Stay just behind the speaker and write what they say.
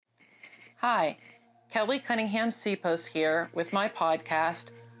Hi, Kelly Cunningham Seapost here with my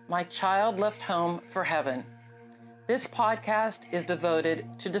podcast, My Child Left Home for Heaven. This podcast is devoted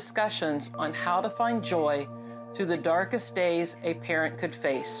to discussions on how to find joy through the darkest days a parent could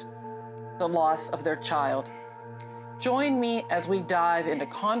face, the loss of their child. Join me as we dive into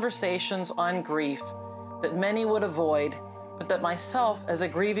conversations on grief that many would avoid, but that myself as a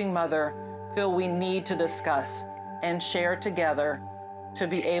grieving mother feel we need to discuss and share together to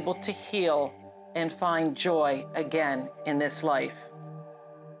be able to heal and find joy again in this life.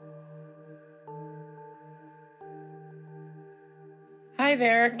 Hi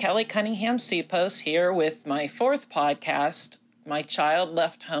there, Kelly Cunningham Seapost here with my fourth podcast, My Child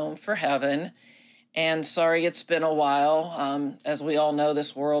Left Home for Heaven. And sorry it's been a while. As we all know,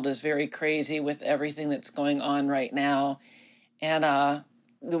 this world is very crazy with everything that's going on right now. And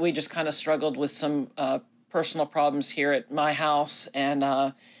we just kind of struggled with some personal problems here at my house.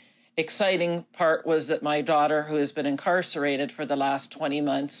 And exciting part was that my daughter, who has been incarcerated for the last 20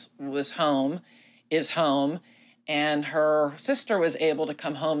 months, is home. And her sister was able to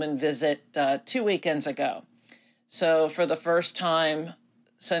come home and visit 2 weekends ago. So for the first time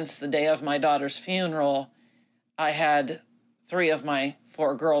since the day of my daughter's funeral, I had 3 of my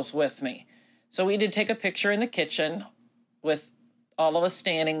 4 girls with me. So we did take a picture in the kitchen with all of us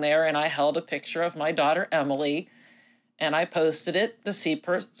standing there, and I held a picture of my daughter, Emily, and I posted it. The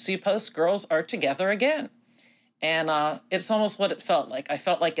Seapost girls are together again. And it's almost what it felt like. I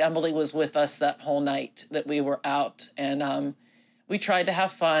felt like Emily was with us that whole night that we were out. And we tried to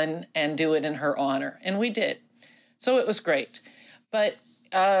have fun and do it in her honor. And we did. So it was great. But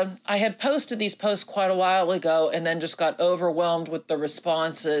I had posted these posts quite a while ago and then just got overwhelmed with the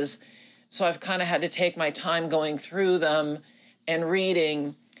responses. So I've kind of had to take my time going through them and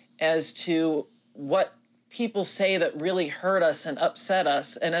reading as to what people say that really hurt us and upset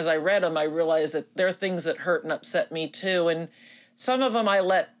us. And as I read them, I realized that there are things that hurt and upset me too. And some of them I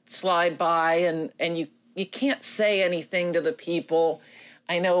let slide by, and you can't say anything to the people.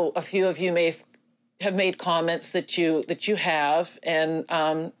 I know a few of you may have made comments that you have,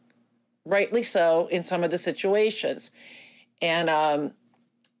 and rightly so in some of the situations. And,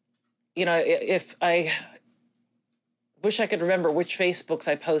 if I wish I could remember which Facebooks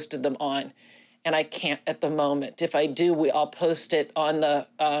I posted them on, and I can't at the moment. If I do, I'll post it on the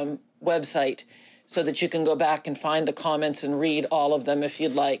website so that you can go back and find the comments and read all of them if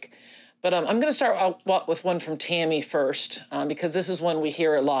you'd like. But I'm going to start out with one from Tammy first, because this is one we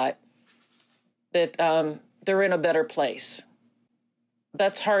hear a lot, that they're in a better place.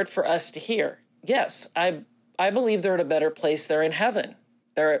 That's hard for us to hear. Yes, I believe they're in a better place. They're in heaven.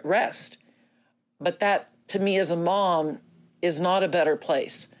 They're at rest. But that, to me as a mom, is not a better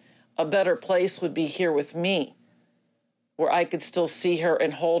place. A better place would be here with me, where I could still see her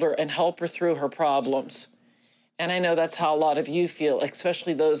and hold her and help her through her problems. And I know that's how a lot of you feel,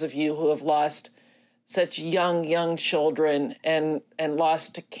 especially those of you who have lost such young children and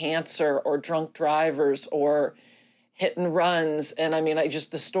lost to cancer or drunk drivers or hit and runs. And I mean,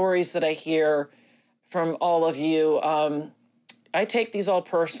 the stories that I hear from all of you, I take these all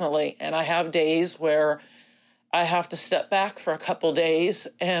personally, and I have days where I have to step back for a couple days,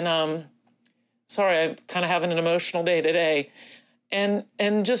 and sorry, I'm kind of having an emotional day today, and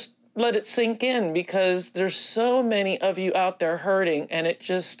just let it sink in, because there's so many of you out there hurting, and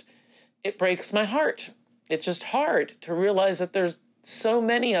it breaks my heart. It's just hard to realize that there's so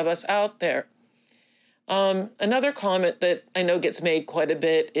many of us out there. Another comment that I know gets made quite a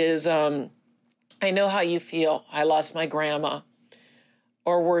bit is, I know how you feel. I lost my grandma.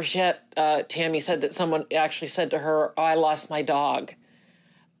 Or worse yet, Tammy said that someone actually said to her, I lost my dog.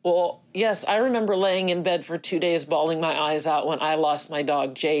 Well, yes, I remember laying in bed for 2 days bawling my eyes out when I lost my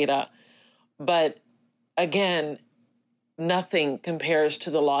dog, Jada. But again, nothing compares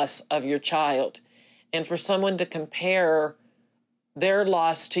to the loss of your child. And for someone to compare their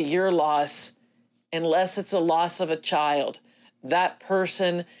loss to your loss, unless it's a loss of a child, that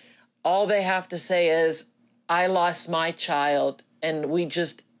person, all they have to say is, I lost my child. And we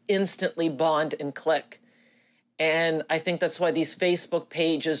just instantly bond and click. And I think that's why these Facebook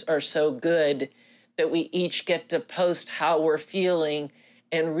pages are so good, that we each get to post how we're feeling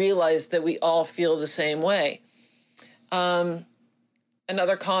and realize that we all feel the same way.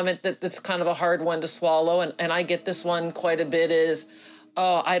 Another comment that's kind of a hard one to swallow, and I get this one quite a bit, is,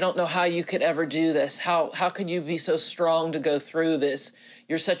 oh, I don't know how you could ever do this. How could you be so strong to go through this?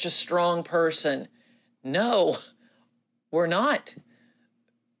 You're such a strong person. No. We're not.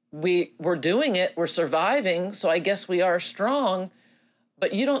 We're doing it. We're surviving. So I guess we are strong,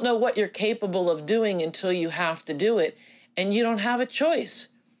 but you don't know what you're capable of doing until you have to do it. And you don't have a choice.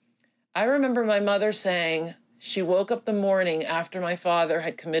 I remember my mother saying she woke up the morning after my father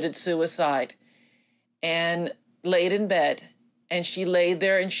had committed suicide and laid in bed, and she laid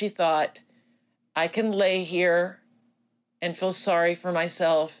there and she thought, I can lay here and feel sorry for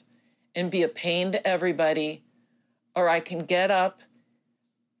myself and be a pain to everybody, or I can get up,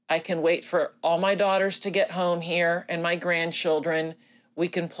 I can wait for all my daughters to get home here and my grandchildren. We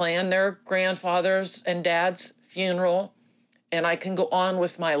can plan their grandfather's and dad's funeral, and I can go on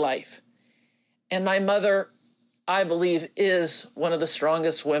with my life. And my mother, I believe, is one of the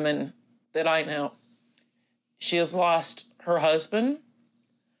strongest women that I know. She has lost her husband,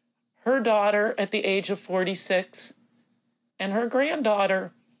 her daughter at the age of 46, and her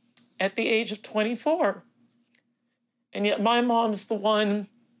granddaughter at the age of 24. And yet my mom's the one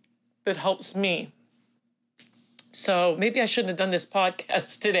that helps me. So maybe I shouldn't have done this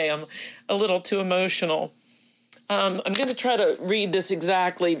podcast today. I'm a little too emotional. I'm going to try to read this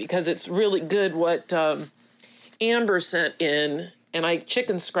exactly because it's really good what Amber sent in. And I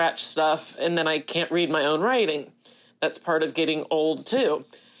chicken scratch stuff, and then I can't read my own writing. That's part of getting old, too.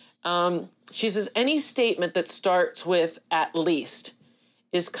 She says, any statement that starts with "at least"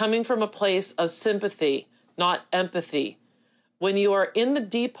 is coming from a place of sympathy, not empathy. When you are in the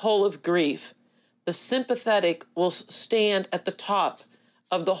deep hole of grief, the sympathetic will stand at the top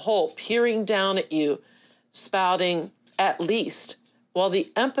of the hole, peering down at you, spouting "at least," while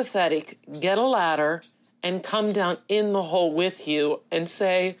the empathetic get a ladder and come down in the hole with you and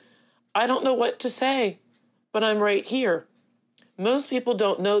say, I don't know what to say, but I'm right here. Most people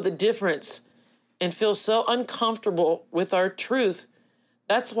don't know the difference and feel so uncomfortable with our truth.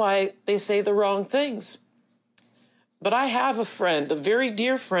 That's why they say the wrong things. But I have a friend, a very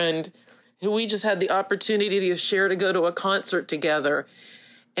dear friend, who we just had the opportunity to share to go to a concert together.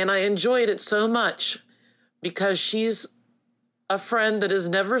 And I enjoyed it so much because she's a friend that has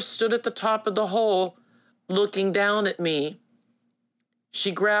never stood at the top of the hole looking down at me.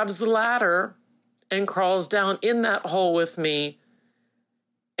 She grabs the ladder and crawls down in that hole with me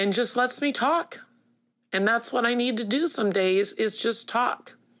and just lets me talk. And that's what I need to do some days, is just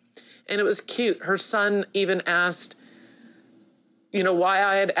talk. And it was cute. Her son even asked, why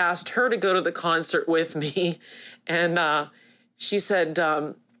I had asked her to go to the concert with me. And she said,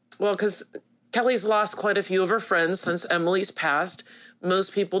 well, because Kelly's lost quite a few of her friends since Emily's passed.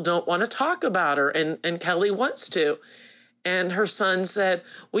 Most people don't want to talk about her, and Kelly wants to. And her son said,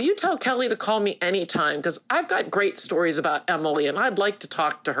 will you tell Kelly to call me anytime? Because I've got great stories about Emily, and I'd like to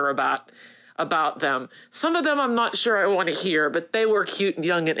talk to her about them. Some of them I'm not sure I want to hear, but they were cute and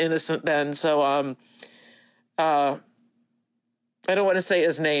young and innocent then. So I don't want to say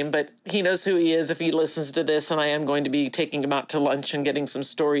his name, but he knows who he is if he listens to this, and I am going to be taking him out to lunch and getting some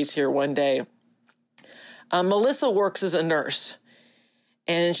stories here one day. Melissa works as a nurse,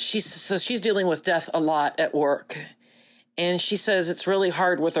 and she's dealing with death a lot at work. And she says it's really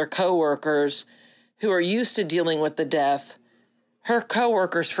hard with her coworkers who are used to dealing with the death. Her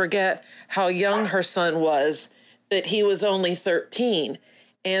coworkers forget how young her son was, that he was only 13,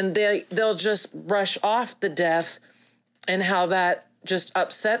 and they'll just brush off the death and how that just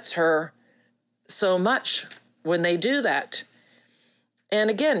upsets her so much when they do that. And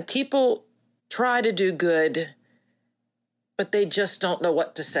again, people try to do good, but they just don't know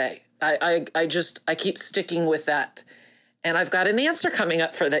what to say. I keep sticking with that. And I've got an answer coming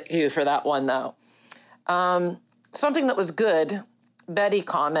up for that one, though. Something that was good, Betty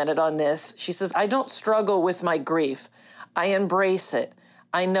commented on this. She says, I don't struggle with my grief. I embrace it.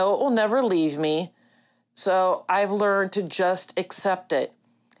 I know it will never leave me, so I've learned to just accept it.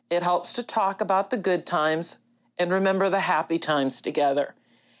 It helps to talk about the good times and remember the happy times together.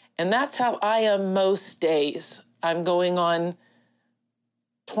 And that's how I am most days. I'm going on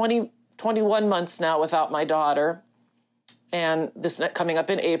 21 months now without my daughter. And this coming up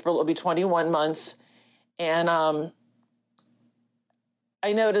in April, it'll be 21 months. And I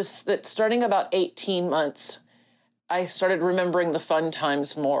noticed that starting about 18 months, I started remembering the fun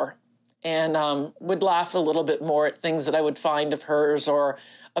times more, and would laugh a little bit more at things that I would find of hers, or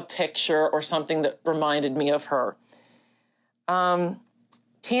a picture or something that reminded me of her.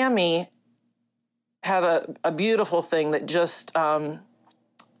 Tammy had a beautiful thing that just, I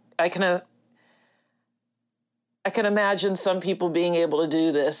can imagine some people being able to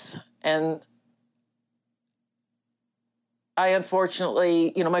do this. And I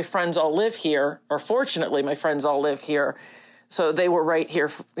unfortunately, my friends all live here, or fortunately, my friends all live here. So they were right here,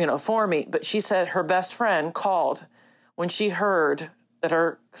 for me. But she said her best friend called when she heard that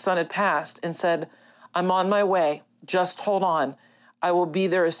her son had passed and said, I'm on my way. Just hold on. I will be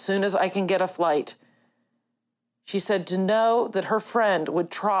there as soon as I can get a flight. She said to know that her friend would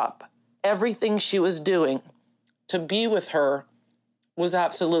drop everything she was doing to be with her was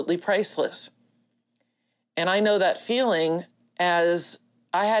absolutely priceless. And I know that feeling, as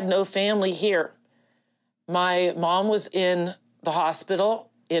I had no family here. My mom was in the hospital,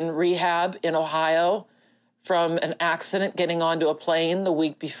 in rehab in Ohio, from an accident getting onto a plane the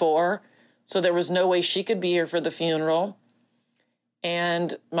week before. So there was no way she could be here for the funeral.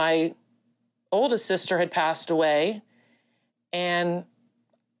 And my oldest sister had passed away. And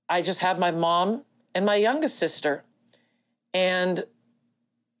I just had my mom and my youngest sister. And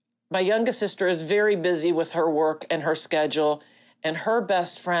my youngest sister is very busy with her work and her schedule. And her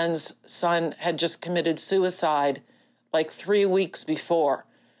best friend's son had just committed suicide like 3 weeks before.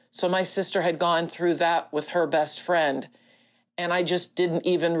 So my sister had gone through that with her best friend. And I just didn't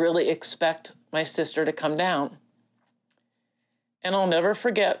even really expect my sister to come down. And I'll never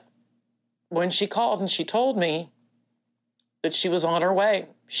forget when she called and she told me that she was on her way.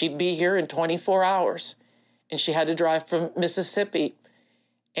 She'd be here in 24 hours. And she had to drive from Mississippi.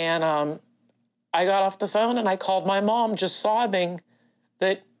 And I got off the phone and I called my mom, just sobbing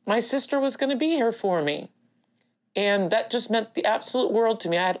that my sister was going to be here for me. And that just meant the absolute world to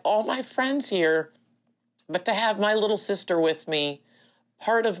me. I had all my friends here, but to have my little sister with me,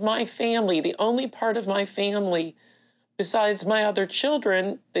 part of my family, the only part of my family besides my other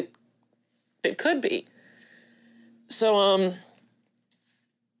children that could be. So,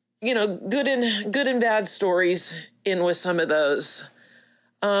 good and bad stories in with some of those.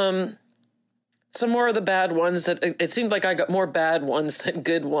 Some more of the bad ones that it seemed like I got more bad ones than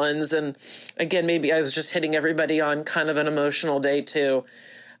good ones. And again, maybe I was just hitting everybody on kind of an emotional day too.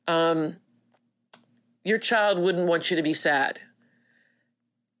 Your child wouldn't want you to be sad.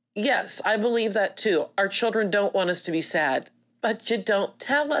 Yes, I believe that too. Our children don't want us to be sad, but you don't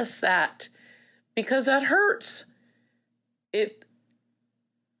tell us that because that hurts.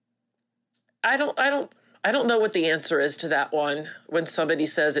 I don't know what the answer is to that one when somebody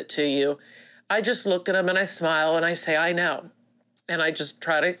says it to you. I just look at them and I smile and I say, I know. And I just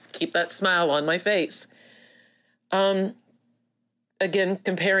try to keep that smile on my face. Again,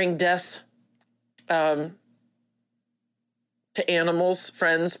 comparing deaths to animals,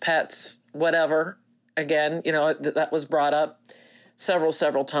 friends, pets, whatever. Again, that was brought up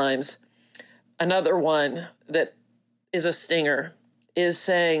several times. Another one that is a stinger is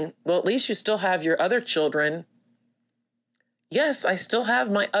saying, well, at least you still have your other children. Yes, I still have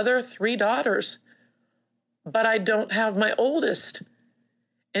my other 3 daughters, but I don't have my oldest.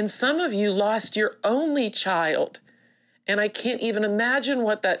 And some of you lost your only child, and I can't even imagine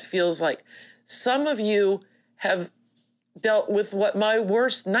what that feels like. Some of you have dealt with what my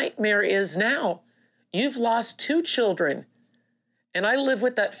worst nightmare is now. You've lost 2 children, and I live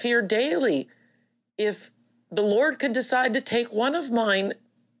with that fear daily. If the Lord could decide to take one of mine,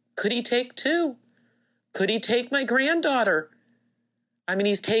 could he take 2? Could he take my granddaughter? I mean,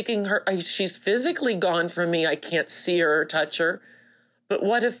 he's taking her. She's physically gone from me. I can't see her or touch her. But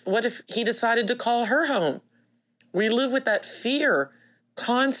what if he decided to call her home? We live with that fear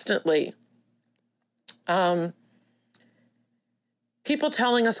constantly. People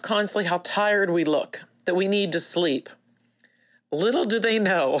telling us constantly how tired we look, that we need to sleep. Little do they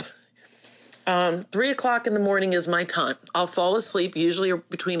know. 3 o'clock in the morning is my time. I'll fall asleep usually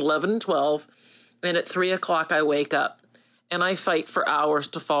between 11 and 12. And at 3 o'clock, I wake up. And I fight for hours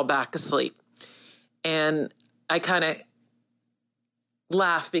to fall back asleep. And I kind of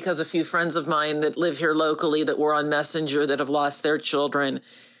laugh because a few friends of mine that live here locally that were on Messenger that have lost their children,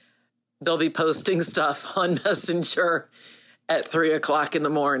 they'll be posting stuff on Messenger at 3 o'clock in the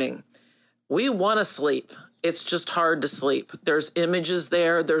morning. We want to sleep. It's just hard to sleep. There's images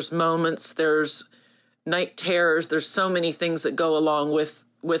there. There's moments. There's night terrors. There's so many things that go along with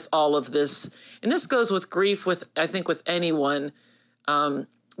all of this. And this goes with grief, I think with anyone, but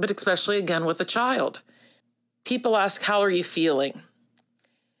especially, again, with a child. People ask, how are you feeling?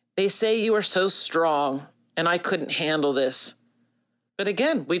 They say you are so strong, and I couldn't handle this. But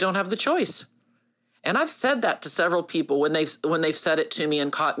again, we don't have the choice. And I've said that to several people when they've said it to me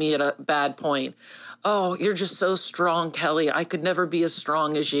and caught me at a bad point. Oh, you're just so strong, Kelly. I could never be as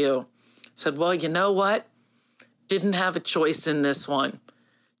strong as you. I said, well, you know what? Didn't have a choice in this one.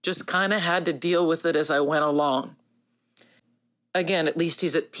 Just kind of had to deal with it as I went along. Again, at least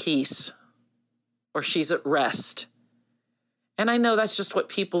he's at peace or she's at rest. And I know that's just what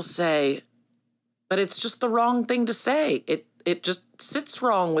people say, but it's just the wrong thing to say. It just sits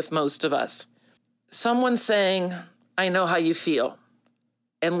wrong with most of us. Someone saying, I know how you feel.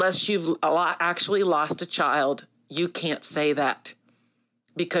 Unless you've actually lost a child, you can't say that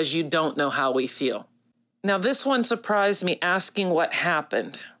because you don't know how we feel. Now, this one surprised me, asking what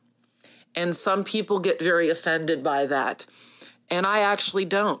happened. And some people get very offended by that. And I actually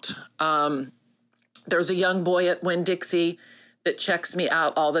don't. There's a young boy at Winn-Dixie that checks me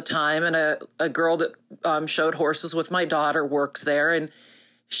out all the time. And a girl that showed horses with my daughter works there. And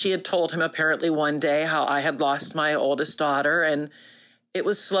she had told him apparently one day how I had lost my oldest daughter. And it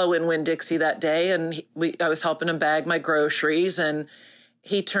was slow in Winn-Dixie that day. And I was helping him bag my groceries. And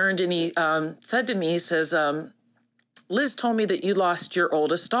he turned and he said to me, he says, Liz told me that you lost your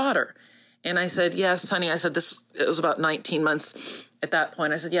oldest daughter. And I said, yes, honey. I said, it was about 19 months at that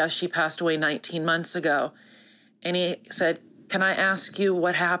point. I said, yeah, she passed away 19 months ago. And he said, can I ask you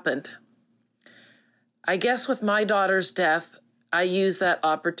what happened? I guess with my daughter's death, I used that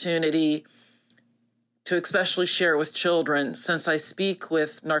opportunity to especially share with children, since I speak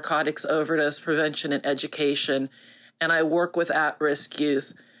with narcotics overdose prevention and education, and I work with at-risk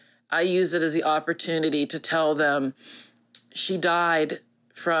youth. I use it as the opportunity to tell them she died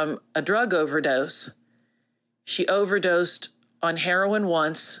from a drug overdose. She overdosed on heroin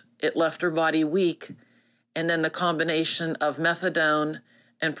once. It left her body weak. And then the combination of methadone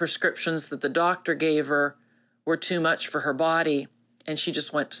and prescriptions that the doctor gave her were too much for her body. And she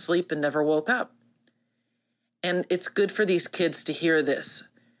just went to sleep and never woke up. And it's good for these kids to hear this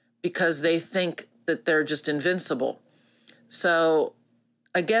because they think that they're just invincible. So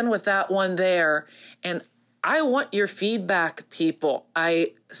again, with that one there, and I want your feedback, people.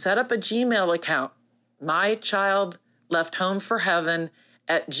 I set up a Gmail account,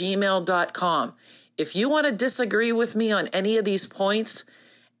 mychildlefthomeforheaven@gmail.com. If you want to disagree with me on any of these points,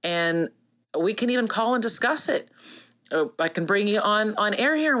 and we can even call and discuss it. I can bring you on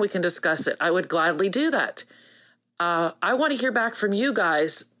air here and we can discuss it. I would gladly do that. I want to hear back from you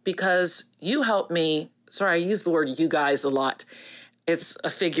guys because you helped me. Sorry, I use the word you guys a lot. It's a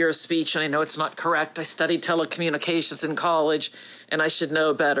figure of speech, and I know it's not correct. I studied telecommunications in college, and I should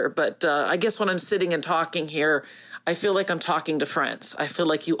know better. But I guess when I'm sitting and talking here, I feel like I'm talking to friends. I feel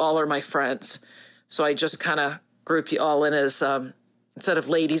like you all are my friends. So I just kind of group you all in as, instead of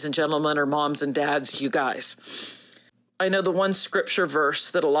ladies and gentlemen or moms and dads, you guys. I know the one scripture verse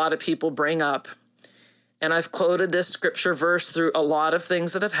that a lot of people bring up, and I've quoted this scripture verse through a lot of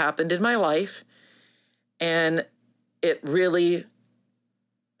things that have happened in my life, and it really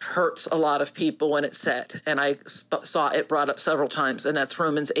hurts a lot of people when it's said, and I saw it brought up several times, and that's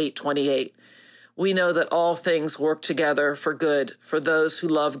Romans 8:28. We know that all things work together for good for those who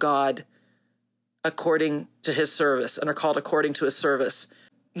love God according to his service and are called according to his service.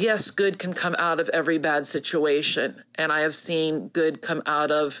 Yes, good can come out of every bad situation, and I have seen good come out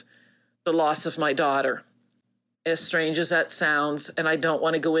of the loss of my daughter. As strange as that sounds, and I don't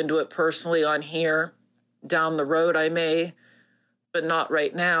want to go into it personally on here, down the road I may, but not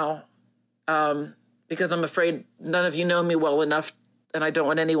right now, because I'm afraid none of you know me well enough, and I don't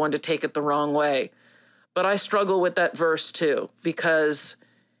want anyone to take it the wrong way. But I struggle with that verse too, because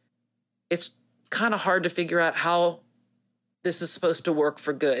it's kind of hard to figure out how this is supposed to work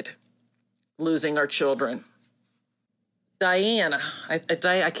for good, losing our children. Diana,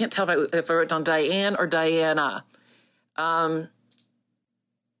 I can't tell if I wrote down Diane or Diana.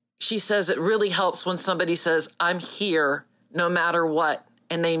 She says it really helps when somebody says, I'm here no matter what,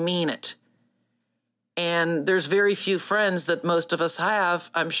 and they mean it. And there's very few friends that most of us have,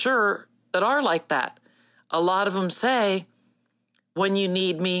 I'm sure, that are like that. A lot of them say, when you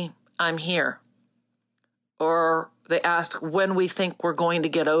need me, I'm here. Or they ask when we think we're going to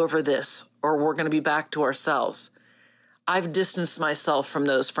get over this, or we're going to be back to ourselves. I've distanced myself from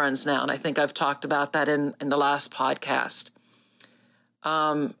those friends now, and I think I've talked about that in the last podcast.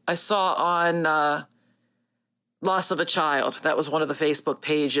 I saw on Loss of a Child, that was one of the Facebook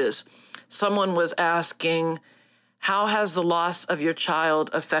pages, someone was asking, how has the loss of your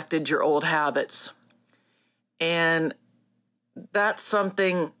child affected your old habits? And that's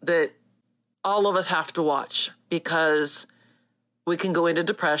something that all of us have to watch, because we can go into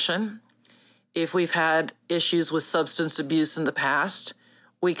depression. If we've had issues with substance abuse in the past,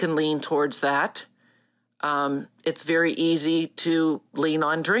 we can lean towards that. It's very easy to lean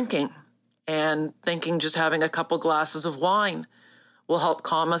on drinking and thinking just having a couple glasses of wine will help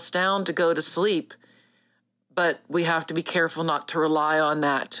calm us down to go to sleep. But we have to be careful not to rely on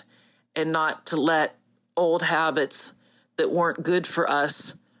that and not to let old habits that weren't good for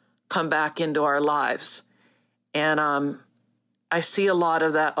us come back into our lives. And I see a lot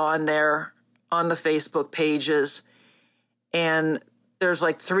of that on there, on the Facebook pages. And there's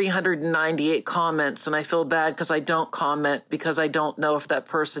like 398 comments, and I feel bad because I don't comment, because I don't know if that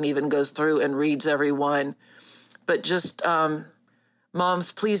person even goes through and reads every one. But just,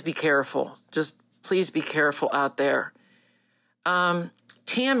 moms, please be careful. Just please be careful out there.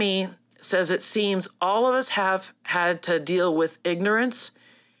 Tammy says it seems all of us have had to deal with ignorance,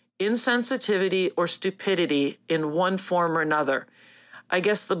 insensitivity, or stupidity in one form or another. I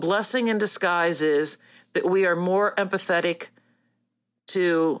guess the blessing in disguise is that we are more empathetic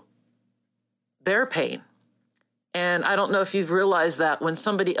to their pain. And I don't know if you've realized that when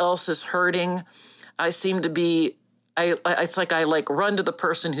somebody else is hurting, I seem to be, it's like I run to the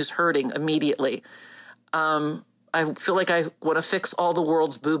person who's hurting immediately. I feel like I want to fix all the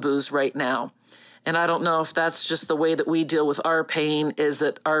world's boo-boos right now. And I don't know if that's just the way that we deal with our pain, is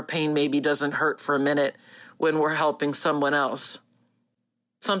that our pain maybe doesn't hurt for a minute when we're helping someone else.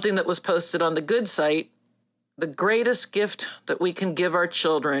 Something that was posted on the Good site, the greatest gift that we can give our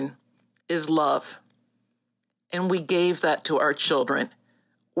children is love. And we gave that to our children.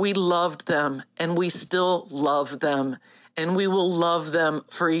 We loved them, and we still love them, and we will love them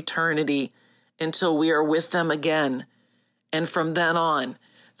for eternity until we are with them again, and from then on.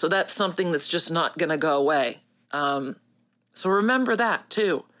 So that's something that's just not going to go away. So remember that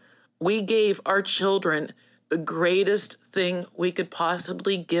too. We gave our children the greatest thing we could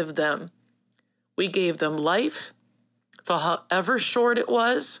possibly give them. We gave them life, for however short it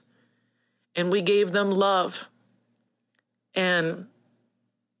was, and we gave them love. And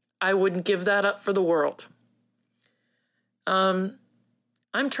I wouldn't give that up for the world. I'm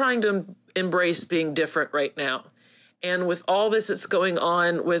trying to embrace being different right now. And with all this that's going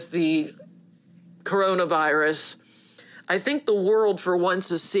on with the coronavirus, I think the world for once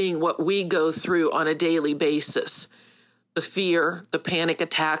is seeing what we go through on a daily basis. The fear, the panic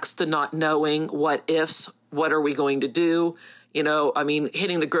attacks, the not knowing, what ifs, what are we going to do?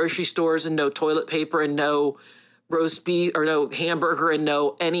 Hitting the grocery stores and no toilet paper and no roast beef or no hamburger and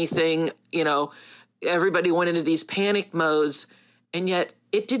no anything, everybody went into these panic modes, and yet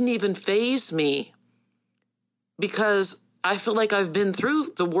it didn't even faze me because I feel like I've been through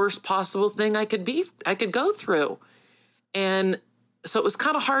the worst possible thing I could go through. And so it was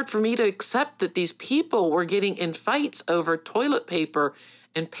kind of hard for me to accept that these people were getting in fights over toilet paper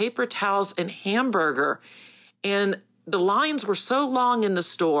and paper towels and hamburger. And the lines were so long in the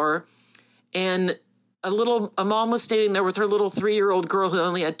store, and a mom was standing there with her little 3-year-old girl who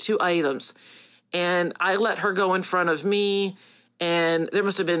only had 2 items. And I let her go in front of me, and there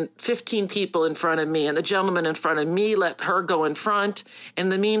must have been 15 people in front of me, and the gentleman in front of me let her go in front. In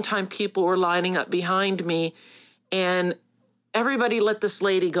the meantime, people were lining up behind me, and everybody let this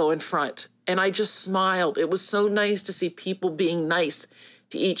lady go in front. And I just smiled. It was so nice to see people being nice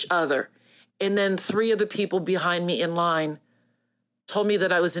to each other. And then 3 of the people behind me in line told me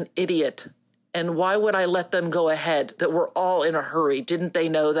that I was an idiot. And why would I let them go ahead, that we're all in a hurry? Didn't they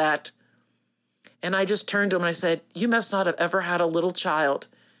know that? And I just turned to him and I said, you must not have ever had a little child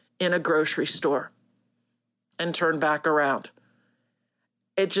in a grocery store, and turned back around.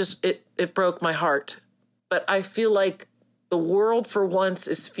 It broke my heart. But I feel like the world for once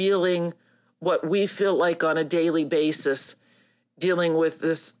is feeling what we feel like on a daily basis, dealing with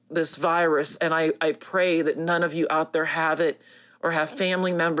this virus. And I pray that none of you out there have it or have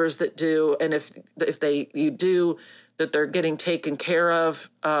family members that do. And if you do, that they're getting taken care of.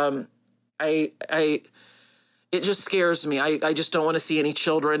 It just scares me. I just don't want to see any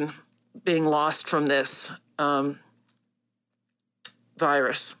children being lost from this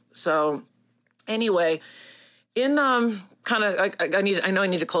virus. So anyway, in I know I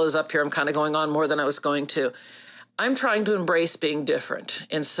need to close up here. I'm kind of going on more than I was going to. I'm trying to embrace being different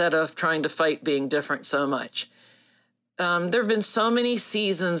instead of trying to fight being different so much. There have been so many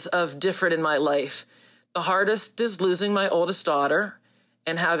seasons of different in my life. The hardest is losing my oldest daughter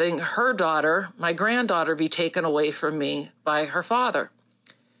and having her daughter, my granddaughter, be taken away from me by her father.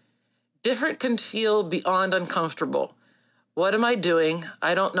 Different can feel beyond uncomfortable. What am I doing?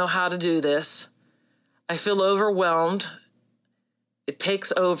 I don't know how to do this. I feel overwhelmed. It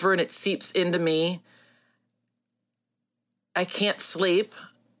takes over and it seeps into me. I can't sleep.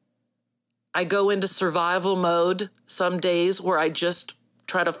 I go into survival mode some days where I just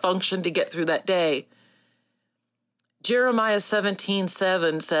try to function to get through that day. Jeremiah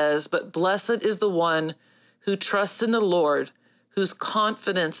 17:7 says, but blessed is the one who trusts in the Lord, whose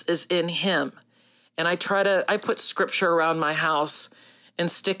confidence is in him. And I put scripture around my house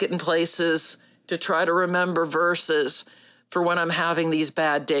and stick it in places to try to remember verses for when I'm having these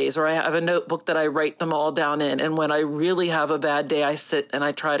bad days, or I have a notebook that I write them all down in. And when I really have a bad day, I sit and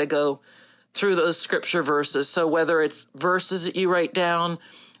I try to go through those scripture verses. So whether it's verses that you write down,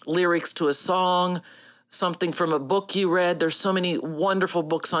 lyrics to a song, something from a book you read, there's so many wonderful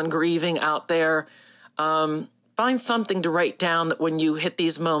books on grieving out there. Find something to write down that when you hit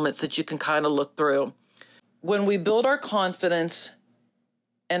these moments that you can kind of look through. When we build our confidence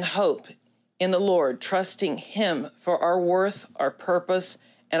and hope in the Lord, trusting Him for our worth, our purpose,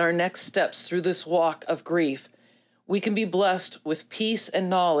 and our next steps through this walk of grief, we can be blessed with peace and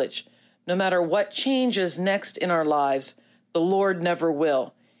knowledge. No matter what changes next in our lives, the Lord never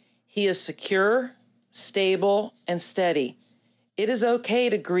will. He is secure, stable, and steady. It is okay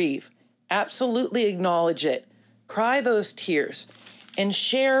to grieve. Absolutely acknowledge it. Cry those tears and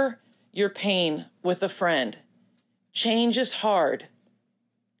share your pain with a friend. Change is hard.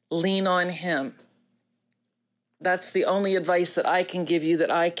 Lean on Him. That's the only advice that I can give you that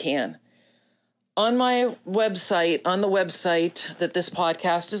I can. On my website, on the website that this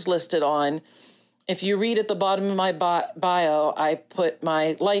podcast is listed on, if you read at the bottom of my bio, I put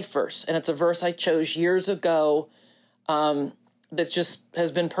my life verse, and it's a verse I chose years ago that just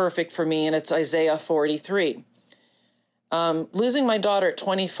has been perfect for me, and it's Isaiah 43. Losing my daughter at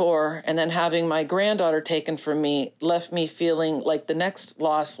 24 and then having my granddaughter taken from me left me feeling like the next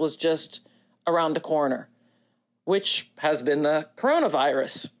loss was just around the corner, which has been the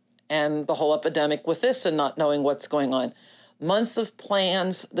coronavirus and the whole epidemic with this and not knowing what's going on. Months of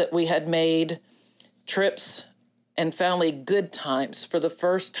plans that we had made, trips and family good times. For the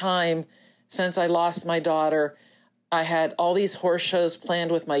first time since I lost my daughter, I had all these horse shows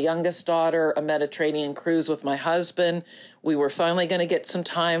planned with my youngest daughter, a Mediterranean cruise with my husband. We were finally going to get some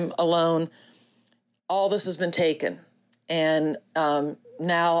time alone. All this has been taken. And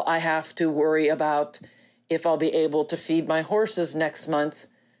now I have to worry about if I'll be able to feed my horses next month,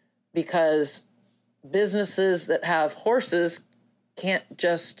 because businesses that have horses can't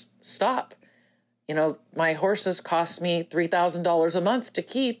just stop. You know, my horses cost me $3,000 a month to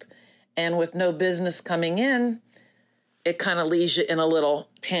keep, and with no business coming in, it kind of leaves you in a little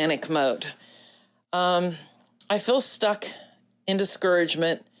panic mode. I feel stuck in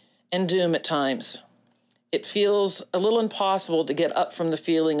discouragement and doom at times. It feels a little impossible to get up from the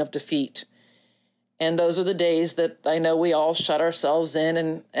feeling of defeat. And those are the days that I know we all shut ourselves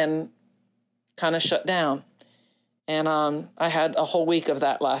in and kind of shut down. And I had a whole week of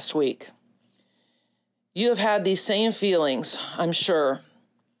that last week. You have had these same feelings, I'm sure.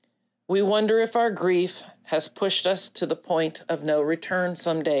 We wonder if our grief has pushed us to the point of no return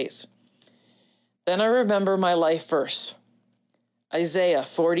some days. Then I remember my life verse, Isaiah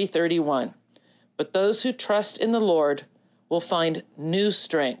 40:31. But those who trust in the Lord will find new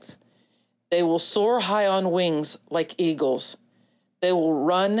strength. They will soar high on wings like eagles. They will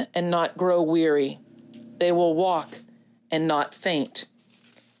run and not grow weary. They will walk and not faint.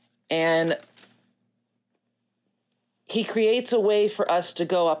 And He creates a way for us to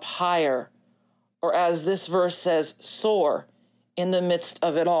go up higher, or as this verse says, soar in the midst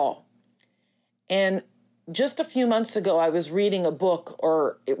of it all. And just a few months ago, I was reading a book,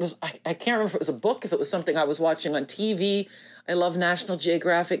 or I can't remember if it was a book, if it was something I was watching on TV. I love National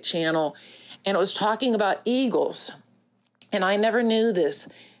Geographic Channel. And it was talking about eagles. And I never knew this,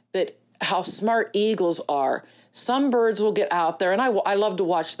 that how smart eagles are. Some birds will get out there, and I love to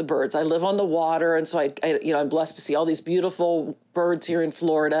watch the birds. I live on the water, and so I'm blessed to see all these beautiful birds here in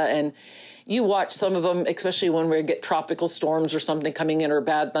Florida. And you watch some of them, especially when we get tropical storms or something coming in, or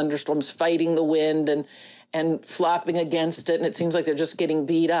bad thunderstorms, fighting the wind and flapping against it, and it seems like they're just getting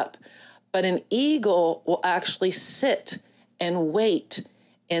beat up. But an eagle will actually sit and wait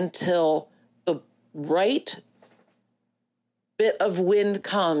until the right bit of wind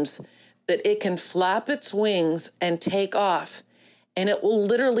comes that it can flap its wings and take off, and it will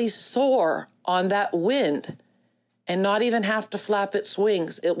literally soar on that wind and not even have to flap its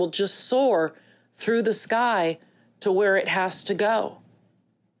wings. It will just soar through the sky to where it has to go.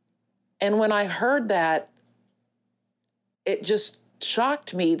 And when I heard that, it just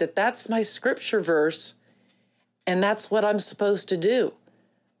shocked me that that's my scripture verse, and that's what I'm supposed to do.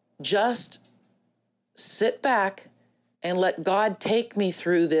 Just sit back and let God take me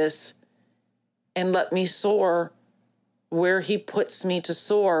through this and let me soar where He puts me to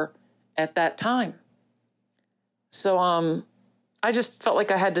soar at that time. So I just felt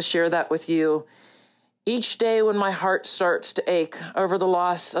like I had to share that with you. Each day when my heart starts to ache over the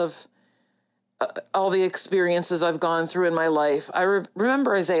loss of all the experiences I've gone through in my life, I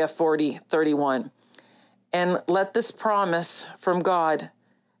remember Isaiah 40:31, and let this promise from God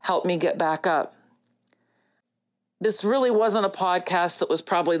help me get back up. This really wasn't a podcast that was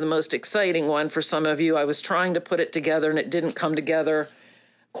probably the most exciting one for some of you. I was trying to put it together, and it didn't come together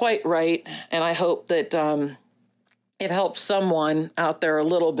quite right, and I hope that it helps someone out there a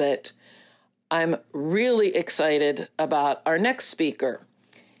little bit. I'm really excited about our next speaker.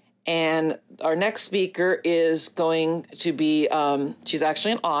 And our next speaker is going to be, she's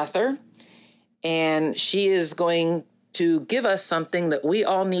actually an author, and she is going to give us something that we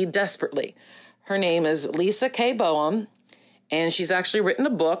all need desperately. Her name is Lisa K. Boehm, and she's actually written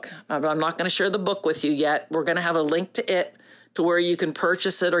a book, but I'm not going to share the book with you yet. We're going to have a link to it to where you can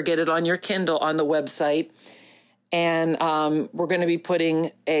purchase it or get it on your Kindle on the website. And we're going to be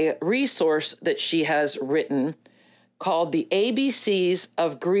putting a resource that she has written called The ABCs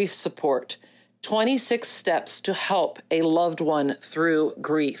of Grief Support, 26 Steps to Help a Loved One Through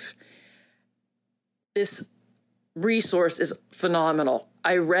Grief. This resource is phenomenal.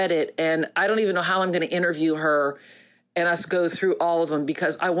 I read it, and I don't even know how I'm going to interview her and us go through all of them,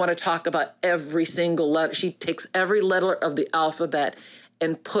 because I want to talk about every single letter. She takes every letter of the alphabet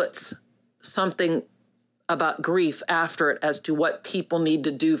and puts something about grief after it as to what people need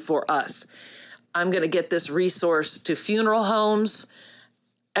to do for us. I'm going to get this resource to funeral homes,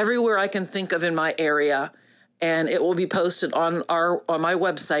 everywhere I can think of in my area, and it will be posted on my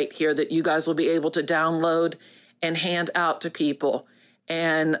website here that you guys will be able to download and hand out to people.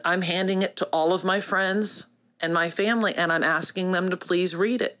 And I'm handing it to all of my friends and my family, and I'm asking them to please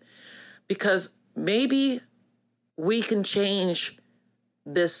read it, because maybe we can change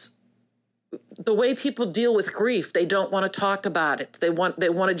this, the way people deal with grief. They don't want to talk about it. They want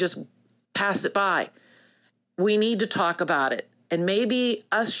to just pass it by. We need to talk about it. And maybe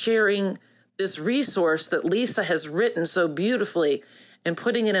us sharing this resource that Lisa has written so beautifully and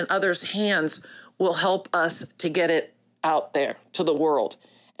putting it in others' hands will help us to get it out there to the world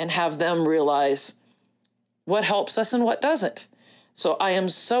and have them realize what helps us and what doesn't. So I am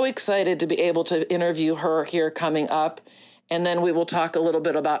so excited to be able to interview her here coming up. And then we will talk a little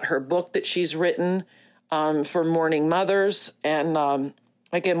bit about her book that she's written for mourning mothers. And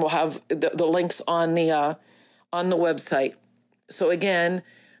again, we'll have the links on the website. So again,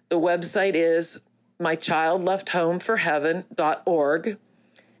 the website is mychildlefthomeforheaven.org.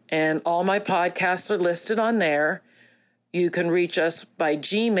 And all my podcasts are listed on there. You can reach us by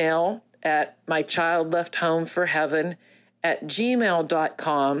Gmail at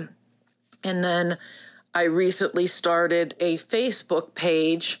mychildlefthomeforheaven@gmail.com. And then I recently started a Facebook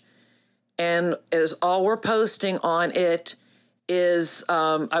page, and as all we're posting on it is,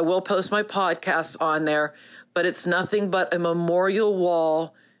 I will post my podcast on there, but it's nothing but a memorial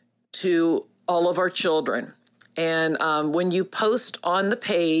wall to all of our children. And when you post on the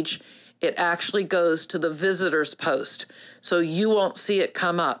page, it actually goes to the visitors post, so you won't see it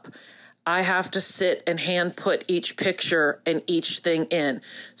come up. I have to sit and hand put each picture and each thing in.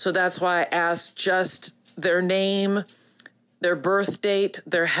 So that's why I asked just their name, their birth date,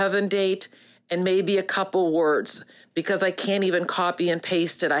 their heaven date, and maybe a couple words, because I can't even copy and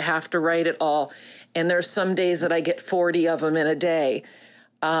paste it. I have to write it all. And there's some days that I get 40 of them in a day.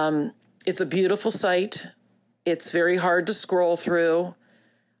 It's a beautiful site. It's very hard to scroll through.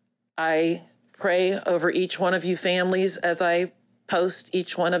 I pray over each one of you families as I post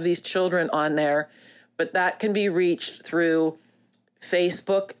each one of these children on there, but that can be reached through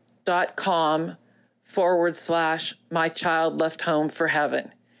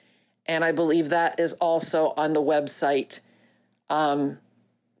facebook.com/mychildlefthomeforheaven. And I believe that is also on the website.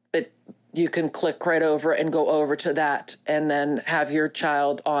 But you can click right over and go over to that and then have your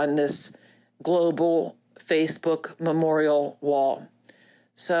child on this global Facebook memorial wall.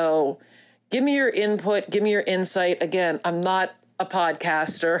 So give me your input, give me your insight. Again, I'm not a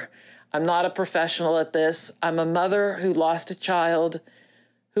podcaster. I'm not a professional at this. I'm a mother who lost a child,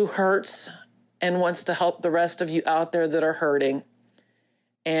 who hurts and wants to help the rest of you out there that are hurting.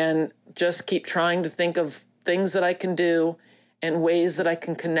 And just keep trying to think of things that I can do and ways that I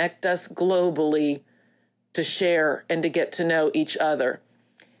can connect us globally to share and to get to know each other.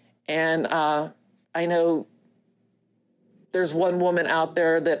 And I know there's one woman out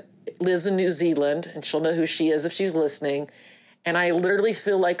there that lives in New Zealand, and she'll know who she is if she's listening. And I literally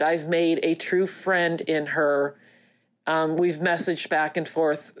feel like I've made a true friend in her. We've messaged back and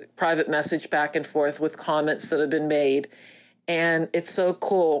forth, private message back and forth with comments that have been made. And it's so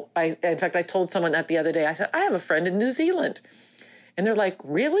cool. In fact, I told someone that the other day. I said, I have a friend in New Zealand. And they're like,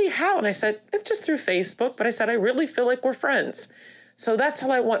 really? How? And I said, it's just through Facebook. But I said, I really feel like we're friends. So that's how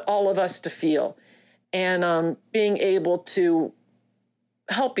I want all of us to feel. And being able to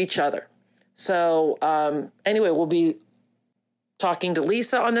help each other. So anyway, we'll be talking to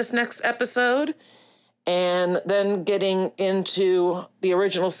Lisa on this next episode, and then getting into the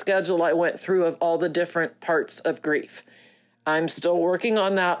original schedule I went through of all the different parts of grief. I'm still working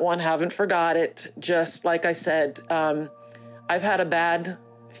on that one, haven't forgot it. Just like I said, I've had a bad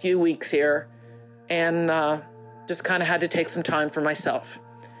few weeks here, and just kind of had to take some time for myself.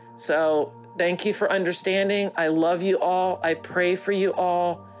 So thank you for understanding. I love you all. I pray for you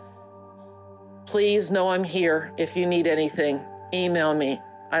all. please know I'm here. If you need anything, email me.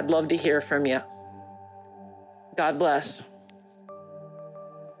 I'd love to hear from you. God bless.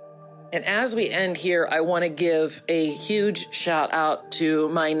 And as we end here, I want to give a huge shout out to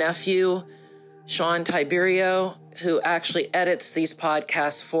my nephew, Sean Tiberio, who actually edits these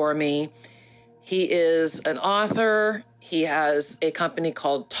podcasts for me. He is an author. He has a company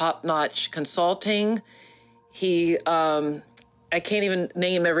called Top Notch Consulting. I can't even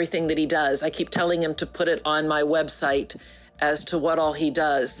name everything that he does. I keep telling him to put it on my website as to what all he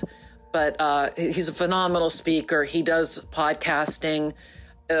does. But he's a phenomenal speaker. He does podcasting,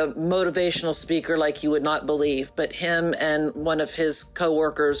 a motivational speaker like you would not believe. But him and one of his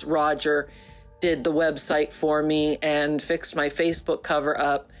coworkers, Roger, did the website for me and fixed my Facebook cover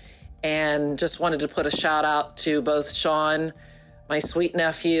up. And just wanted to put a shout out to both Sean, my sweet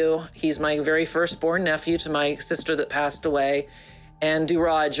nephew. He's my very firstborn nephew to my sister that passed away, and to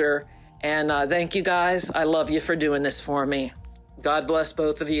Roger. And thank you guys. I love you for doing this for me. God bless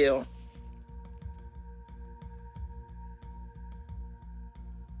both of you.